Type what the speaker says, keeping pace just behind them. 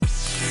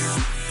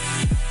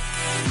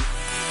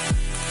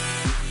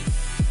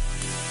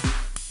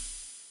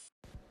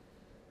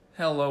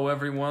Hello,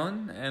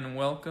 everyone, and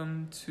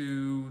welcome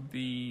to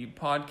the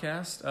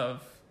podcast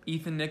of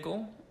Ethan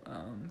Nickel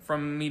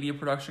from media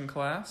production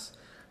class.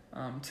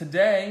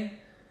 Today,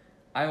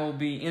 I will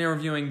be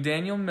interviewing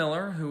Daniel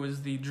Miller, who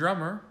is the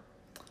drummer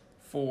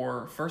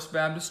for First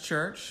Baptist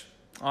Church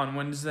on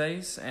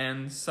Wednesdays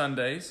and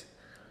Sundays.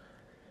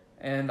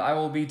 And I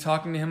will be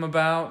talking to him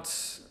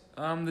about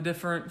the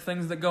different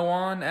things that go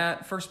on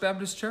at First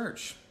Baptist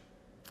Church.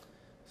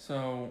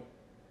 So,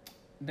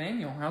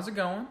 Daniel, how's it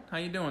going? How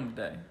you doing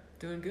today?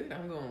 Doing good.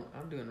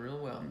 I'm doing real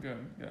well.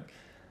 Good.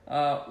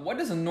 What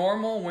does a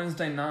normal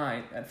Wednesday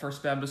night at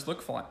First Baptist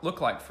look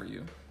like for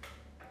you?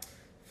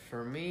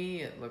 For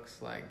me, it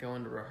looks like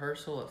going to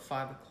rehearsal at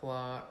 5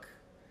 o'clock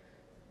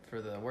for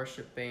the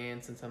worship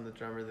band, since I'm the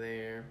drummer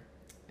there.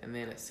 And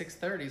then at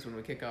 6:30 is when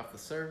we kick off the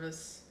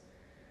service.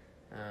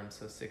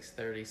 So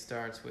 6:30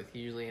 starts with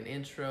usually an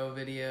intro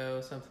video,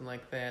 something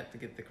like that, to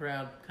get the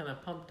crowd kind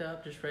of pumped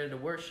up, just ready to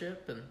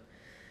worship. And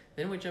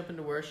then we jump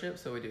into worship,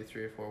 so we do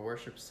 3 or 4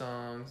 worship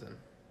songs and,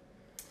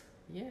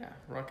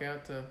 rock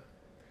out to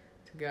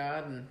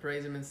God and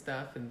praise Him and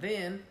stuff. And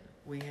then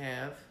we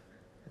have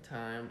a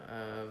time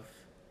of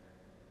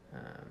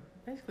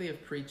basically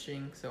of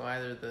preaching. So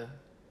either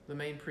the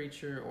main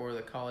preacher or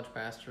the college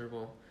pastor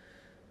will,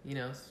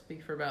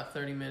 speak for about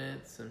 30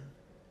 minutes, and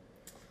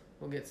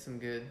we'll get some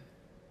good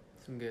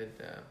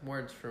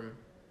words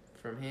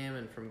from him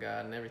and from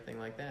God and everything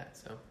like that.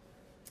 So.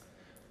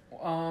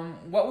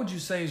 What would you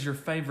say is your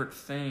favorite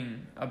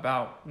thing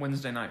about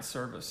Wednesday night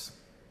service?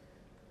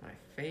 My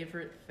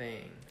favorite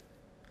thing?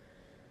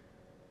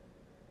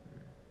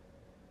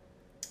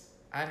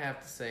 I'd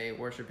have to say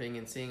worshiping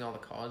and seeing all the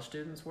college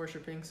students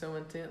worshiping so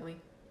intently.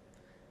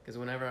 Because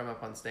whenever I'm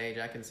up on stage,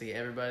 I can see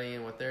everybody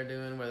and what they're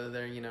doing, whether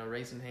they're,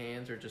 raising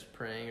hands or just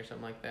praying or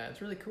something like that.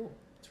 It's really cool.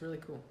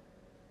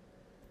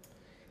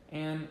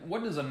 And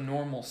what does a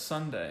normal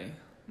Sunday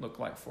look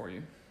like for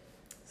you?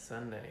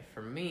 Sunday.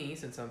 For me,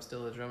 since I'm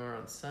still a drummer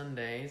on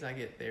Sundays, I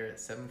get there at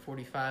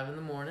 7:45 in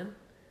the morning,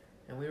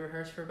 and we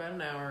rehearse for about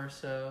an hour or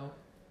so.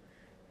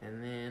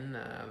 And then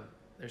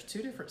there's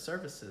 2 different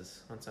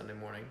services on Sunday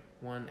morning,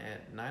 one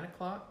at 9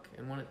 o'clock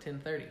and one at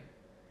 10:30.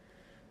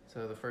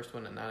 So the first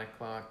one at 9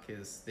 o'clock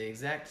is the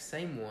exact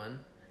same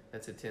one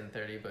that's at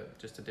 10:30, but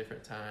just a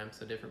different time,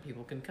 so different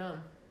people can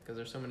come, because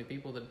there's so many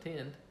people that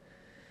attend.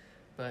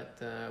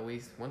 But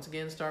we once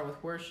again start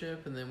with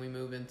worship, and then we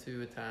move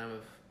into a time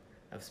of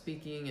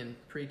speaking and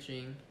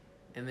preaching,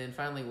 and then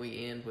finally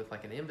we end with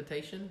like an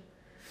invitation,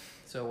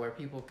 so where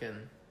people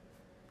can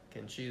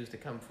choose to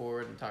come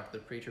forward and talk to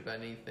the preacher about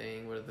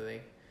anything, whether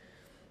they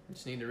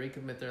just need to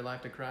recommit their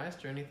life to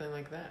Christ or anything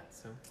like that.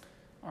 So,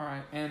 all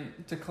right.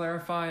 And to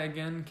clarify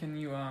again, can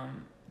you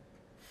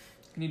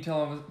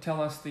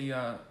tell us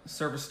the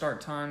service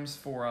start times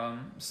for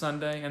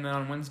Sunday and then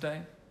on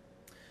Wednesday?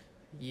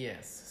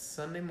 Yes,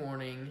 Sunday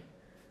morning,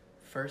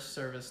 first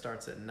service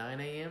starts at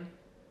 9 a.m.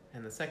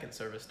 and the second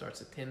service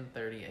starts at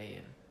 10:30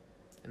 a.m.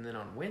 And then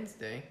on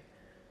Wednesday,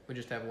 we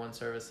just have one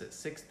service at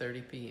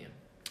 6:30 p.m.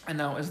 And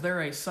now, is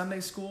there a Sunday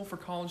school for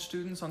college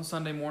students on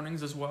Sunday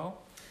mornings as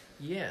well?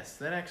 Yes,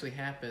 that actually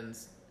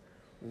happens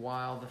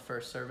while the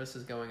first service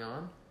is going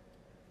on.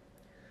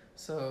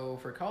 So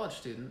for college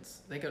students,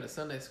 they go to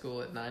Sunday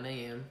school at 9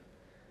 a.m.,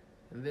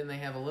 and then they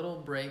have a little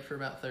break for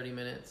about 30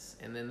 minutes,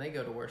 and then they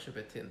go to worship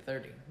at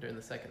 10:30 during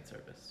the second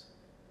service.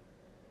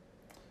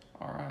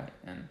 All right.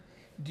 And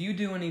do you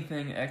do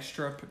anything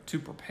extra to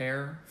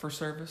prepare for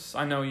service?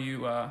 I know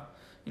you,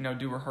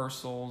 do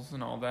rehearsals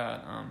and all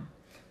that.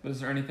 But is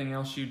there anything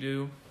else you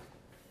do?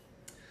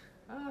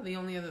 The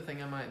only other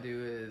thing I might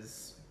do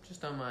is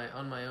just on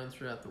my own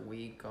throughout the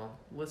week. I'll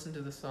listen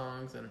to the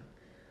songs, and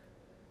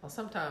I'll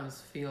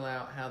sometimes feel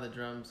out how the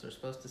drums are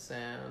supposed to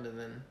sound, and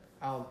then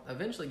I'll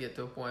eventually get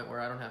to a point where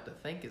I don't have to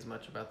think as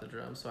much about the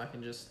drums, so I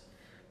can just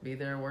be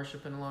there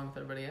worshiping along with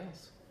everybody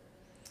else.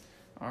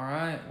 All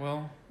right.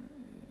 Well,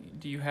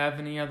 do you have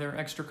any other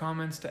extra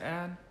comments to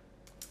add?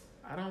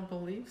 I don't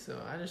believe so.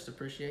 I just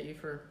appreciate you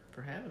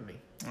for having me.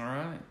 All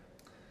right.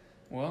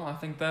 Well, I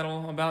think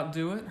that'll about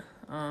do it.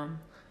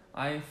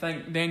 I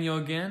thank Daniel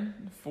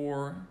again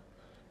for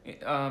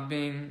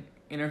being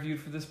interviewed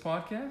for this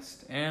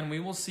podcast, and we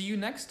will see you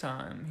next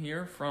time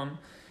here from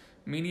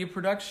Media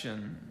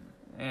Production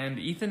and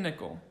Ethan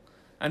Nickel.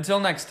 Until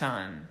next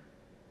time.